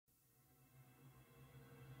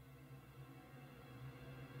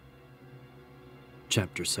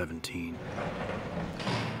Chapter 17.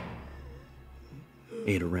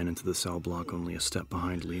 Ada ran into the cell block only a step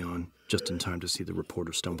behind Leon, just in time to see the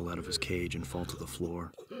reporter stumble out of his cage and fall to the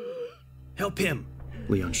floor. "Help him!"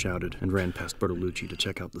 Leon shouted and ran past Bertolucci to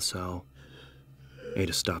check out the cell.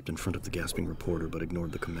 Ada stopped in front of the gasping reporter but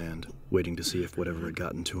ignored the command, waiting to see if whatever had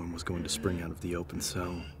gotten to him was going to spring out of the open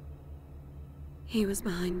cell. He was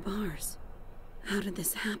behind bars. How did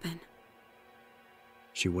this happen?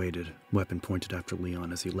 She waited, weapon pointed after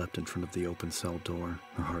Leon as he leapt in front of the open cell door,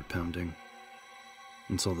 her heart pounding,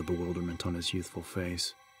 and saw the bewilderment on his youthful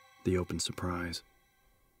face, the open surprise.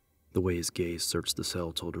 The way his gaze searched the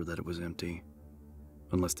cell told her that it was empty,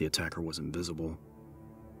 unless the attacker was invisible.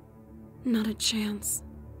 Not a chance.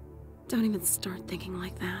 Don't even start thinking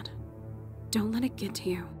like that. Don't let it get to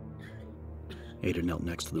you. Ada knelt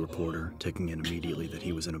next to the reporter, taking in immediately that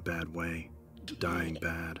he was in a bad way, dying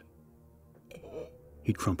bad.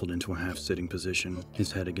 He'd crumpled into a half-sitting position,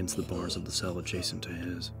 his head against the bars of the cell adjacent to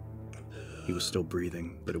his. He was still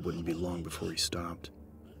breathing, but it wouldn't be long before he stopped.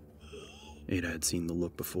 Ada had seen the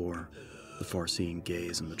look before, the far-seeing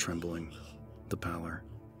gaze and the trembling, the pallor.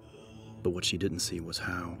 But what she didn't see was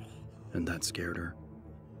how, and that scared her.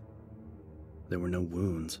 There were no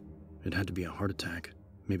wounds. It had to be a heart attack,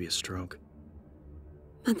 maybe a stroke.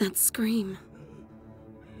 But that scream.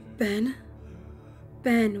 Ben?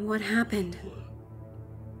 Ben, what happened?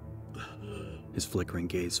 His flickering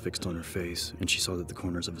gaze fixed on her face, and she saw that the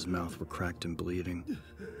corners of his mouth were cracked and bleeding.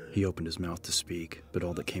 He opened his mouth to speak, but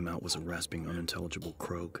all that came out was a rasping, unintelligible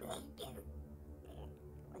croak.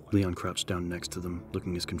 Leon crouched down next to them,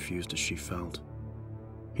 looking as confused as she felt.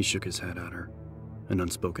 He shook his head at her, an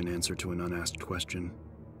unspoken answer to an unasked question.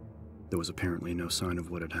 There was apparently no sign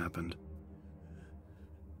of what had happened.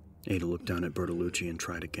 Ada looked down at Bertolucci and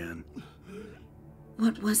tried again.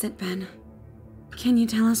 What was it, Ben? Can you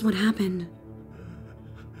tell us what happened?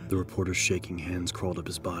 The reporter's shaking hands crawled up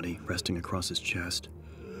his body, resting across his chest.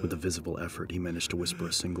 With a visible effort, he managed to whisper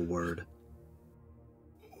a single word.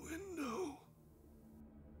 "Window."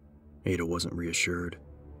 Ada wasn't reassured.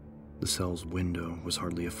 The cell's window was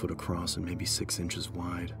hardly a foot across and maybe 6 inches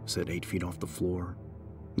wide, set 8 feet off the floor.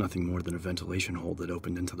 Nothing more than a ventilation hole that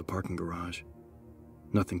opened into the parking garage.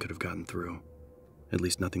 Nothing could have gotten through. At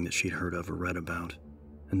least nothing that she'd heard of or read about.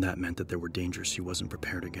 And that meant that there were dangers she wasn't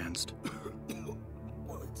prepared against.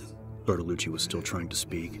 Bertolucci was still trying to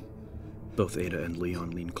speak. Both Ada and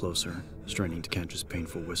Leon leaned closer, straining to catch his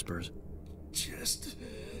painful whispers. "Chest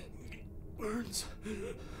burns.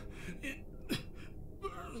 It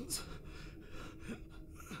burns."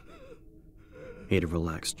 Ada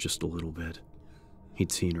relaxed just a little bit.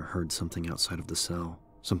 He'd seen or heard something outside of the cell,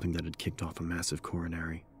 something that had kicked off a massive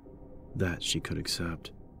coronary. That she could accept.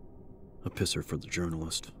 A pisser for the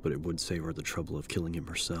journalist, but it would save her the trouble of killing him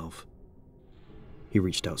herself. He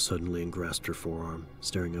reached out suddenly and grasped her forearm,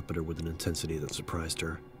 staring up at her with an intensity that surprised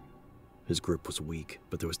her. His grip was weak,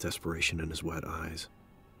 but there was desperation in his wet eyes.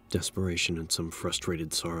 Desperation and some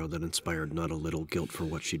frustrated sorrow that inspired not a little guilt for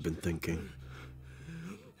what she'd been thinking.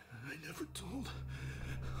 "I never told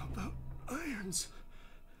about irons."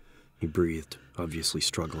 He breathed, obviously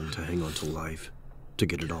struggling to hang on to life, to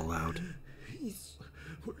get it all out. "He's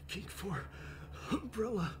working for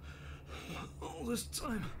Umbrella all this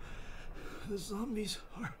time. The zombies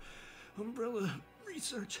are Umbrella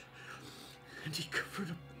research, and he covered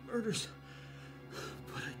up the murders.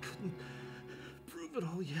 But I couldn't prove it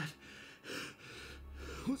all yet.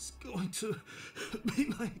 Who's going to be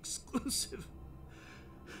my exclusive?"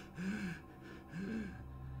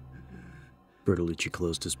 Bertolucci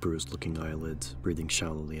closed his bruised-looking eyelids, breathing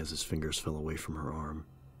shallowly as his fingers fell away from her arm.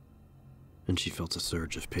 And she felt a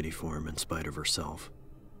surge of pity for him in spite of herself.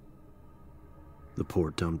 The poor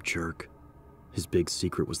dumb jerk. His big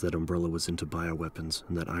secret was that Umbrella was into bioweapons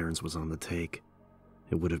and that Irons was on the take.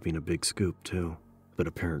 It would have been a big scoop, too, but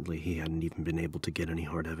apparently he hadn't even been able to get any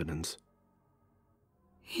hard evidence.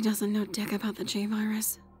 He doesn't know dick about the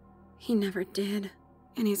J-virus. He never did,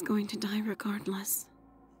 and he's going to die regardless.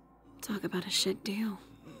 Talk about a shit deal.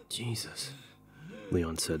 Jesus,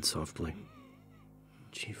 Leon said softly.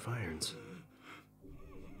 Chief Irons.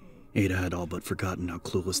 Ada had all but forgotten how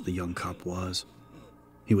clueless the young cop was.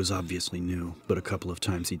 He was obviously new, but a couple of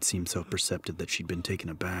times he'd seemed so perceptive that she'd been taken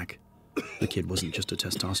aback. The kid wasn't just a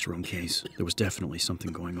testosterone case. There was definitely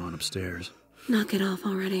something going on upstairs. Knock it off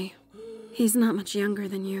already. He's not much younger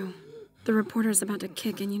than you. The reporter's about to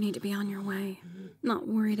kick and you need to be on your way. Not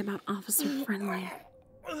worried about Officer Friendly.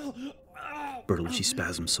 Bertolucci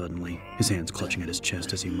spasmed suddenly, his hands clutching at his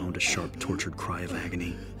chest as he moaned a sharp, tortured cry of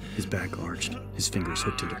agony. His back arched, his fingers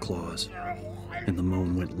hooked into claws, and the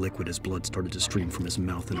moan went liquid as blood started to stream from his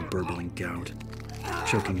mouth in a burbling gout.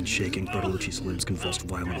 Choking and shaking, Bertolucci's limbs convulsed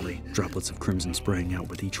violently, droplets of crimson spraying out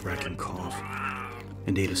with each racking cough.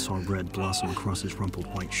 And Ada saw red blossom across his rumpled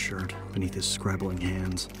white shirt, beneath his scrabbling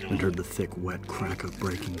hands, and heard the thick, wet crack of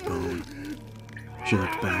breaking bone. She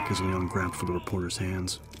looked back as Leon grabbed for the reporter's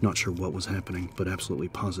hands, not sure what was happening, but absolutely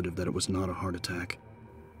positive that it was not a heart attack.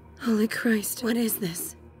 Holy Christ, what is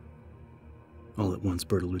this? All at once,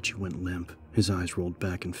 Bertolucci went limp, his eyes rolled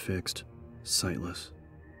back and fixed, sightless.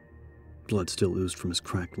 Blood still oozed from his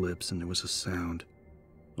cracked lips, and there was a sound,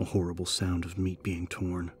 a horrible sound of meat being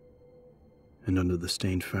torn. And under the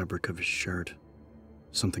stained fabric of his shirt,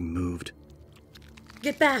 something moved.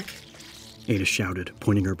 Get back! Ada shouted,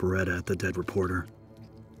 pointing her Beretta at the dead reporter.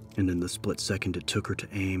 And in the split second it took her to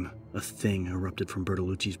aim, a thing erupted from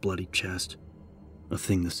Bertolucci's bloody chest. A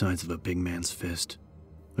thing the size of a big man's fist.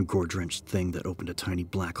 A gore-drenched thing that opened a tiny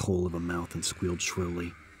black hole of a mouth and squealed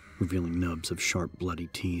shrilly, revealing nubs of sharp, bloody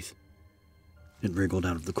teeth. It wriggled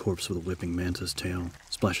out of the corpse with a whipping manta's tail,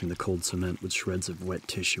 splashing the cold cement with shreds of wet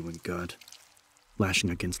tissue and gut. Lashing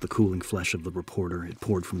against the cooling flesh of the reporter, it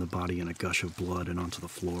poured from the body in a gush of blood and onto the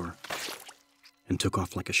floor, and took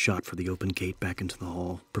off like a shot for the open gate back into the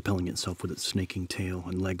hall, propelling itself with its snaking tail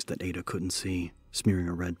and legs that Ada couldn't see, smearing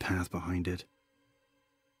a red path behind it.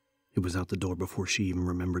 It was out the door before she even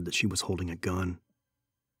remembered that she was holding a gun.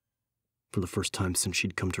 For the first time since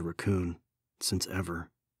she'd come to Raccoon, since ever,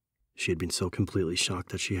 she had been so completely shocked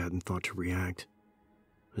that she hadn't thought to react.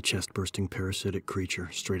 A chest-bursting parasitic creature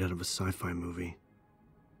straight out of a sci-fi movie.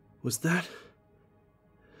 Was that...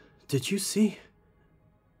 Did you see?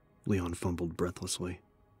 Leon fumbled breathlessly.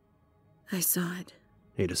 I saw it.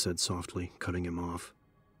 Ada said softly, cutting him off.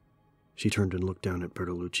 She turned and looked down at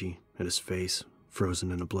Bertolucci, at his face,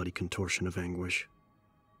 frozen in a bloody contortion of anguish,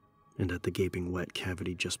 and at the gaping wet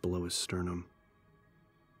cavity just below his sternum.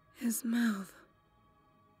 His mouth,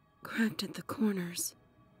 cracked at the corners.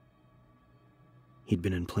 He'd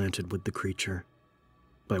been implanted with the creature.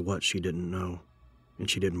 By what, she didn't know, and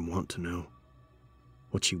she didn't want to know.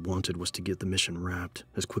 What she wanted was to get the mission wrapped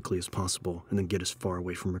as quickly as possible and then get as far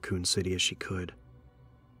away from Raccoon City as she could.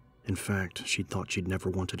 In fact, she'd thought she'd never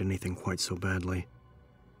wanted anything quite so badly.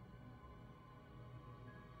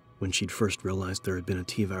 When she'd first realized there had been a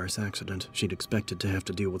T-virus accident, she'd expected to have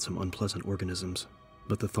to deal with some unpleasant organisms,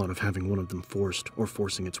 but the thought of having one of them forced or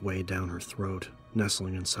forcing its way down her throat,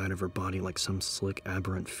 nestling inside of her body like some slick,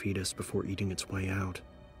 aberrant fetus before eating its way out.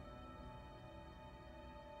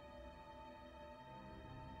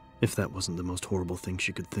 If that wasn't the most horrible thing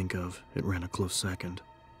she could think of, it ran a close second.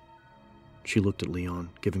 She looked at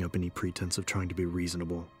Leon, giving up any pretense of trying to be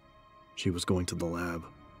reasonable. She was going to the lab,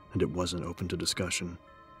 and it wasn't open to discussion.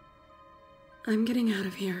 I'm getting out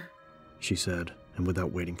of here, she said, and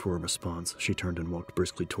without waiting for a response, she turned and walked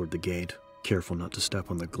briskly toward the gate, careful not to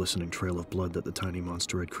step on the glistening trail of blood that the tiny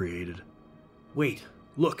monster had created. Wait,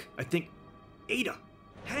 look, I think... Ada!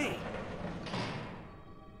 Hey!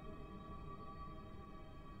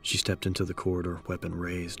 She stepped into the corridor, weapon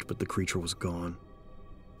raised, but the creature was gone.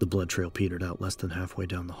 The blood trail petered out less than halfway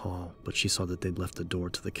down the hall, but she saw that they'd left the door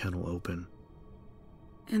to the kennel open.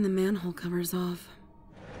 and the manhole cover's off.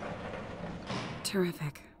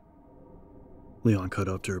 Terrific. Leon caught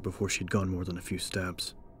up to her before she'd gone more than a few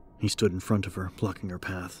steps. He stood in front of her, blocking her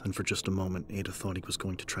path, and for just a moment, Ada thought he was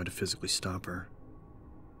going to try to physically stop her.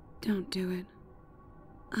 Don't do it.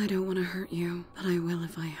 I don't want to hurt you, but I will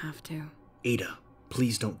if I have to. Ada,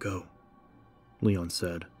 please don't go, Leon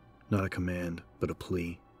said, not a command, but a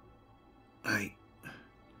plea.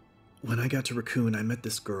 When I got to Raccoon, I met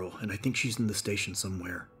this girl, and I think she's in the station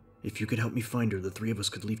somewhere. If you could help me find her, the three of us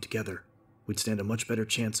could leave together. We'd stand a much better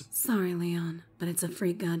chance of— Sorry, Leon, but it's a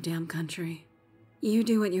free goddamn country. You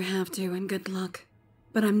do what you have to, and good luck.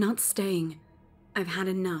 But I'm not staying. I've had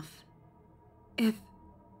enough.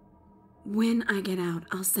 When I get out,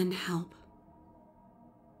 I'll send help.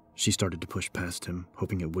 She started to push past him,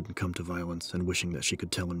 hoping it wouldn't come to violence and wishing that she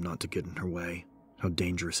could tell him not to get in her way, how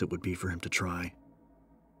dangerous it would be for him to try.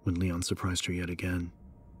 When Leon surprised her yet again.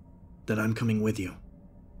 "Then I'm coming with you,"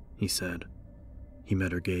 he said. He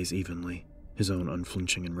met her gaze evenly, his own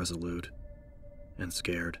unflinching and resolute, and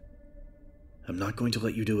scared. "I'm not going to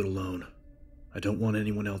let you do it alone. I don't want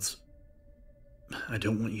anyone else. I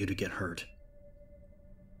don't want you to get hurt."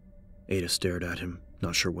 Ada stared at him,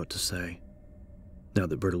 not sure what to say. Now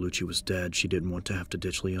that Bertolucci was dead, she didn't want to have to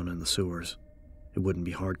ditch Leon in the sewers. It wouldn't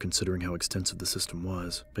be hard considering how extensive the system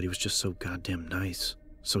was, but he was just so goddamn nice,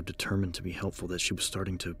 so determined to be helpful that she was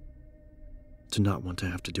starting to to not want to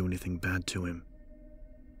have to do anything bad to him.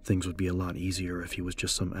 Things would be a lot easier if he was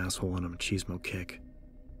just some asshole on a machismo kick.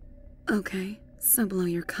 Okay, so blow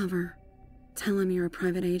your cover. Tell him you're a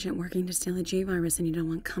private agent working to steal a G-virus and you don't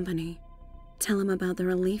want company. Tell him about the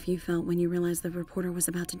relief you felt when you realized the reporter was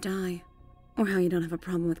about to die. Or how you don't have a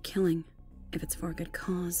problem with killing, if it's for a good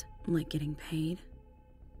cause, like getting paid.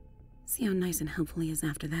 See how nice and helpful he is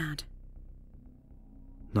after that.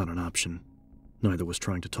 Not an option. Neither was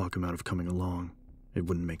trying to talk him out of coming along. It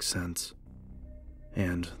wouldn't make sense.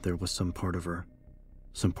 And there was some part of her,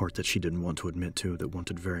 some part that she didn't want to admit to, that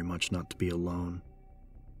wanted very much not to be alone.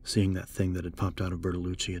 Seeing that thing that had popped out of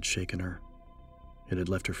Bertolucci had shaken her. It had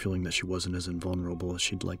left her feeling that she wasn't as invulnerable as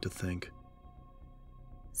she'd like to think.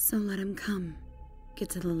 So let him come. Get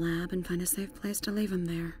to the lab and find a safe place to leave him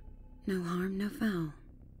there. No harm, no foul.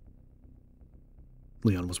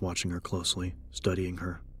 Leon was watching her closely, studying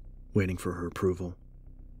her, waiting for her approval.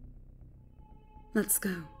 Let's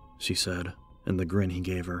go, she said, and the grin he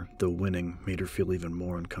gave her, though winning, made her feel even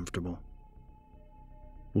more uncomfortable.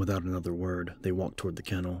 Without another word, they walked toward the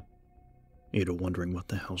kennel, Ada wondering what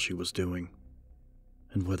the hell she was doing,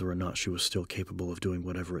 and whether or not she was still capable of doing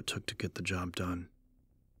whatever it took to get the job done.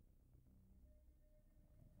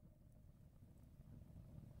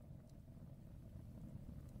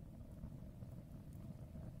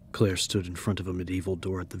 Claire stood in front of a medieval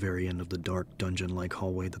door at the very end of the dark, dungeon-like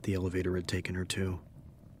hallway that the elevator had taken her to.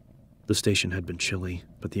 The station had been chilly,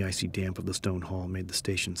 but the icy damp of the stone hall made the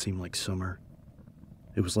station seem like summer.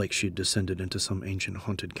 It was like she had descended into some ancient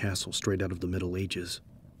haunted castle straight out of the Middle Ages.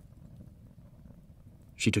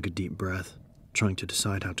 She took a deep breath, trying to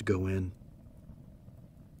decide how to go in.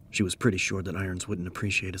 She was pretty sure that Irons wouldn't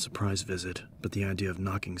appreciate a surprise visit, but the idea of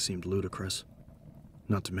knocking seemed ludicrous,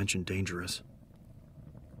 not to mention dangerous.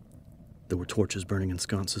 There were torches burning in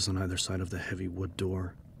sconces on either side of the heavy wood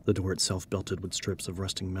door, the door itself belted with strips of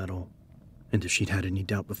rusting metal. And if she'd had any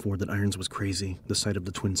doubt before that Irons was crazy, the sight of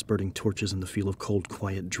the twin spurting torches and the feel of cold,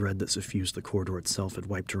 quiet dread that suffused the corridor itself had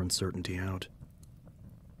wiped her uncertainty out.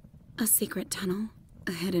 A secret tunnel?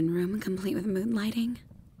 A hidden room complete with mood lighting?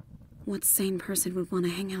 What sane person would want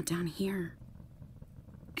to hang out down here?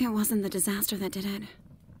 It wasn't the disaster that did it.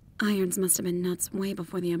 Irons must have been nuts way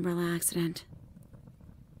before the umbrella accident.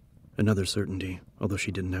 Another certainty, although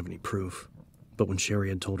she didn't have any proof. But when Sherry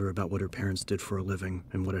had told her about what her parents did for a living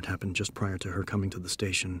and what had happened just prior to her coming to the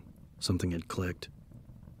station, something had clicked.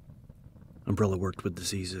 Umbrella worked with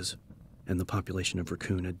diseases, and the population of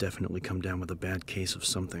Raccoon had definitely come down with a bad case of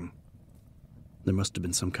something. There must have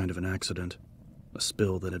been some kind of an accident, a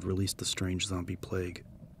spill that had released the strange zombie plague.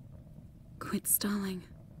 Quit stalling.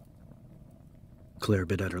 Claire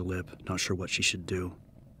bit at her lip, not sure what she should do.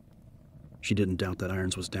 She didn't doubt that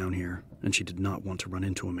Irons was down here, and she did not want to run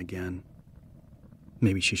into him again.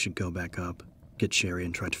 Maybe she should go back up, get Sherry,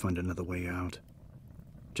 and try to find another way out.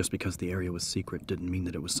 Just because the area was secret didn't mean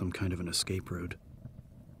that it was some kind of an escape route.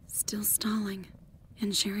 Still stalling,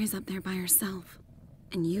 and Sherry's up there by herself.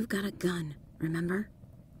 And you've got a gun, remember?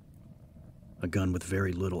 A gun with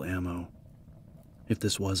very little ammo. If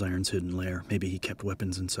this was Irons' hidden lair, maybe he kept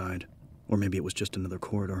weapons inside. Or maybe it was just another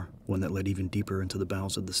corridor, one that led even deeper into the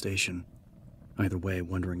bowels of the station. Either way,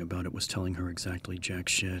 wondering about it was telling her exactly jack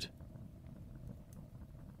shit.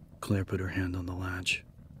 Claire put her hand on the latch,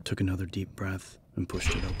 took another deep breath, and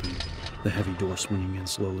pushed it open, the heavy door swinging in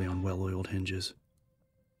slowly on well-oiled hinges.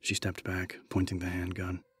 She stepped back, pointing the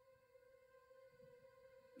handgun.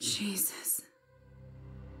 Jesus.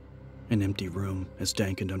 An empty room, as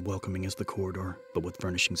dank and unwelcoming as the corridor, but with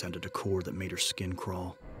furnishings and a decor that made her skin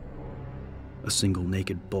crawl. A single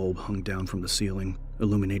naked bulb hung down from the ceiling,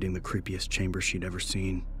 illuminating the creepiest chamber she'd ever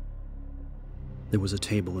seen. There was a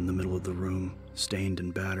table in the middle of the room, stained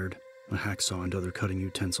and battered, a hacksaw and other cutting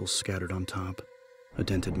utensils scattered on top, a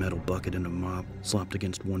dented metal bucket and a mop slopped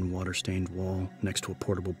against one water-stained wall next to a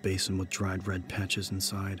portable basin with dried red patches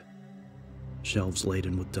inside. Shelves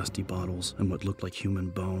laden with dusty bottles and what looked like human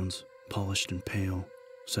bones, polished and pale,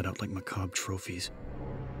 set out like macabre trophies.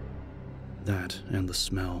 That and the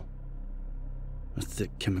smell. A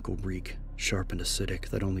thick chemical reek, sharp and acidic,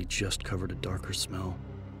 that only just covered a darker smell.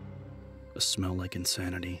 A smell like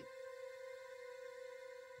insanity.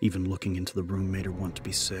 Even looking into the room made her want to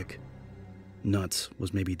be sick. Nuts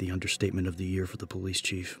was maybe the understatement of the year for the police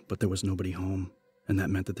chief, but there was nobody home, and that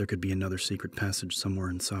meant that there could be another secret passage somewhere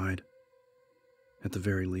inside. At the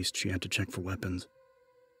very least, she had to check for weapons.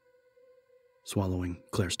 Swallowing,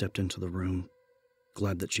 Claire stepped into the room,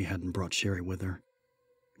 glad that she hadn't brought Sherry with her.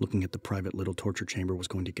 Looking at the private little torture chamber was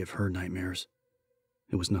going to give her nightmares.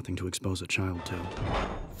 It was nothing to expose a child to.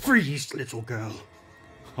 Freeze, little girl,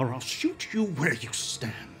 or I'll shoot you where you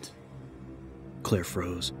stand. Claire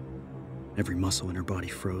froze. Every muscle in her body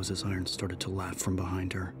froze as Irons started to laugh from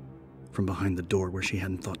behind her, from behind the door where she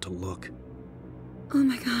hadn't thought to look. Oh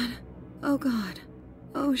my God. Oh God.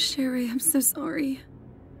 Oh, Sherry, I'm so sorry.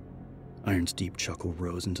 Irons' deep chuckle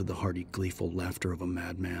rose into the hearty, gleeful laughter of a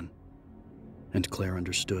madman, and Claire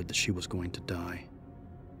understood that she was going to die.